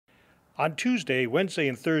On Tuesday, Wednesday,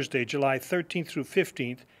 and Thursday, July 13th through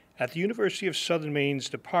 15th, at the University of Southern Maine's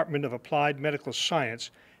Department of Applied Medical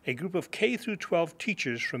Science, a group of K through 12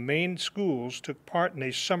 teachers from Maine schools took part in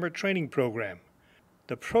a summer training program.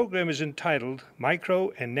 The program is entitled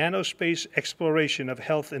Micro and Nanospace Exploration of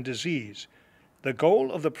Health and Disease. The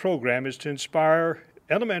goal of the program is to inspire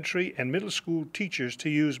elementary and middle school teachers to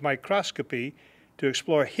use microscopy to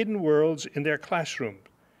explore hidden worlds in their classroom.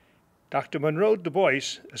 Dr. Monroe Du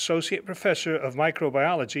Bois, Associate Professor of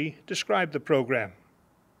Microbiology, described the program.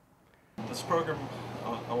 This program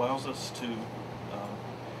allows us to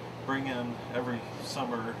bring in every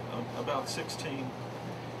summer about 16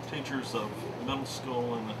 teachers of middle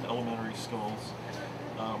school and elementary schools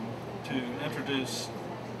to introduce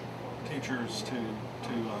teachers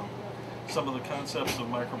to some of the concepts of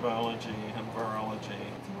microbiology and virology.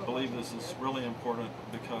 I believe this is really important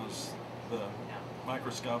because the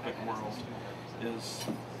microscopic world is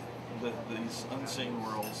these unseen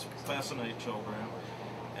worlds fascinate children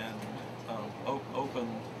and open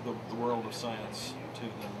the world of science to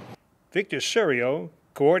them. Victor Serio,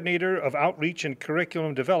 Coordinator of Outreach and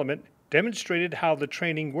Curriculum Development, demonstrated how the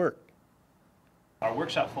training worked. Our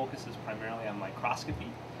workshop focuses primarily on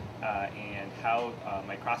microscopy and how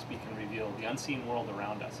microscopy can reveal the unseen world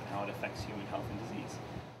around us and how it affects human health and disease.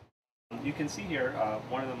 You can see here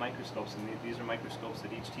one of the microscopes, and these are microscopes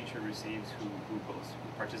that each teacher receives who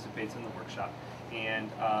participates in the workshop.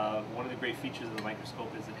 And one of the great features of the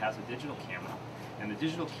microscope is it has a digital camera. And the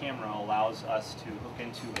digital camera allows us to hook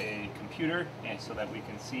into a computer and so that we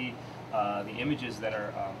can see the images that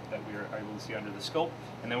we are able to see under the scope,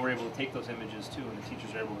 and then we're able to take those images too, and the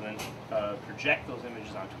teachers are able to then project those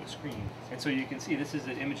images onto a screen. And so you can see this is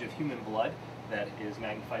an image of human blood that is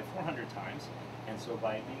magnified 400 times, and so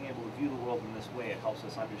by being able to view the world in this way, it helps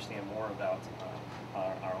us understand more about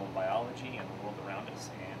our own biology and the world around us,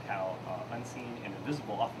 and how unseen and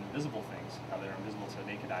invisible, often invisible things that are invisible to the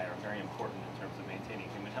naked eye are very important in terms of maintaining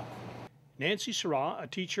human health. Nancy Sarah, a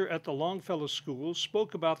teacher at the Longfellow School,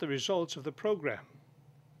 spoke about the results of the program.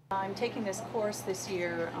 I'm taking this course this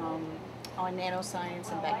year on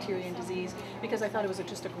nanoscience and bacteria and disease because I thought it was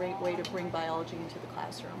just a great way to bring biology into the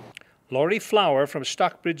classroom. Laurie Flower from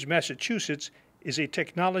Stockbridge, Massachusetts, is a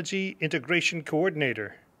technology integration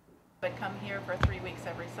coordinator. I come here for 3 weeks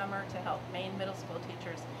every summer to help Maine middle school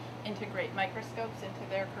teachers integrate microscopes into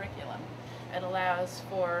their curriculum. It allows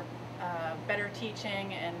for better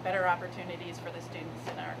teaching and better opportunities for the students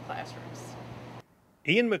in our classrooms.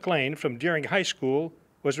 Ian McLean from Deering High School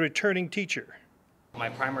was a returning teacher. My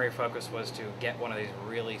primary focus was to get one of these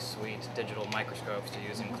really sweet digital microscopes to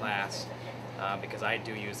use in class because I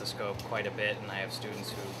do use the scope quite a bit, and I have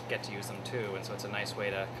students who get to use them too, and so it's a nice way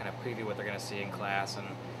to kind of preview what they're going to see in class, and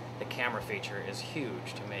the camera feature is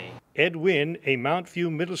huge to me. Ed Wynn, a Mount View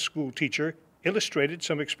middle school teacher, illustrated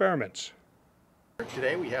some experiments.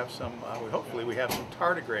 Today we have some, hopefully we have some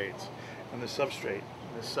tardigrades on the substrate.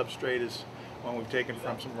 This substrate is one we've taken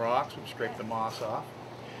from some rocks. We've scraped the moss off.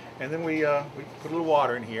 And then we put a little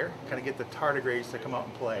water in here, kind of get the tardigrades to come out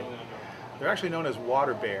and play. They're actually known as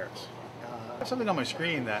water bears. I have something on my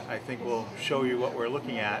screen that I think will show you what we're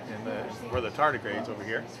looking at for the tardigrades over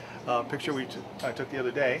here. A picture I took the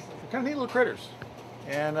other day. They're kind of neat little critters.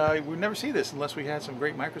 And we'd never see this unless we had some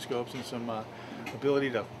great microscopes and some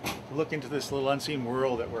ability to look into this little unseen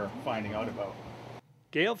world that we're finding out about.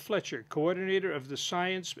 Gail Fletcher, coordinator of the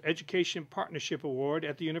Science Education Partnership Award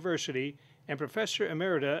at the university and Professor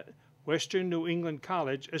Emerita, Western New England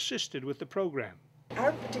College, assisted with the program.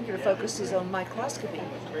 Our particular focus is on microscopy,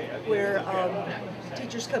 where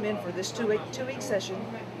teachers come in for this two-week session.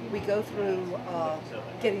 We go through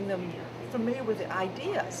getting them familiar with the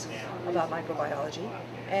ideas about microbiology,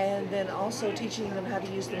 and then also teaching them how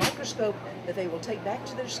to use the microscope that they will take back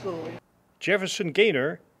to their school. Jefferson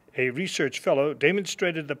Gaynor, a research fellow,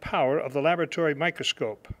 demonstrated the power of the laboratory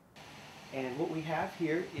microscope. And what we have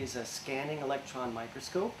here is a scanning electron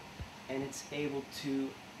microscope, and it's able to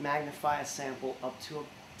magnify a sample up to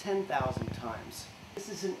 10,000 times. This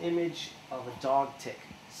is an image of a dog tick.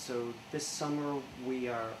 So this summer we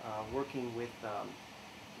are working with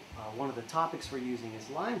one of the topics we're using is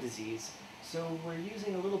Lyme disease. So we're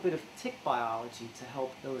using a little bit of tick biology to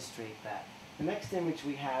help illustrate that. The next image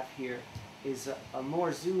we have here is a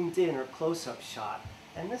more zoomed in or close-up shot.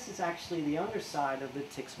 And this is actually the underside of the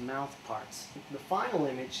tick's mouth parts. The final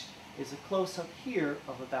image is a close-up here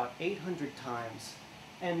of about 800 times.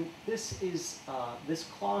 And this is this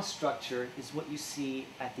claw structure is what you see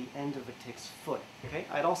at the end of a tick's foot. Okay?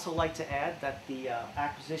 I'd also like to add that the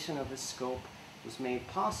acquisition of this scope was made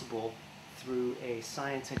possible through a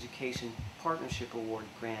Science Education Partnership Award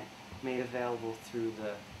grant made available through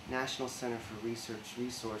the National Center for Research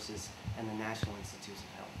Resources, and the National Institutes of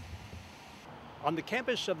Health. On the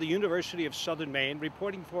campus of the University of Southern Maine,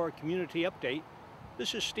 reporting for a Community Update,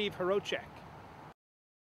 this is Steve Horochek.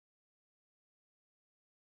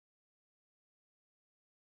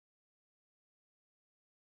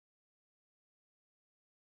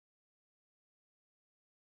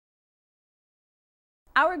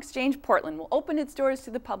 Our Exchange Portland will open its doors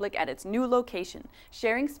to the public at its new location,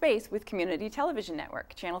 sharing space with Community Television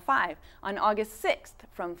Network, Channel 5, on August 6th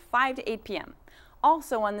from 5 to 8 p.m.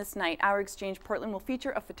 Also on this night, Our Exchange Portland will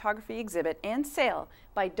feature a photography exhibit and sale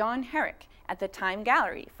by Dawn Herrick at the Time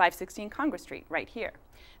Gallery, 516 Congress Street, right here.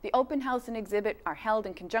 The open house and exhibit are held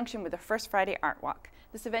in conjunction with the First Friday Art Walk.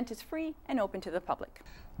 This event is free and open to the public.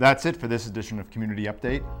 That's it for this edition of Community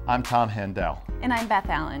Update. I'm Tom Handel. And I'm Beth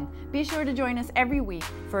Allen. Be sure to join us every week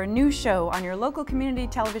for a new show on your local community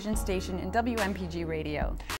television station and WMPG Radio.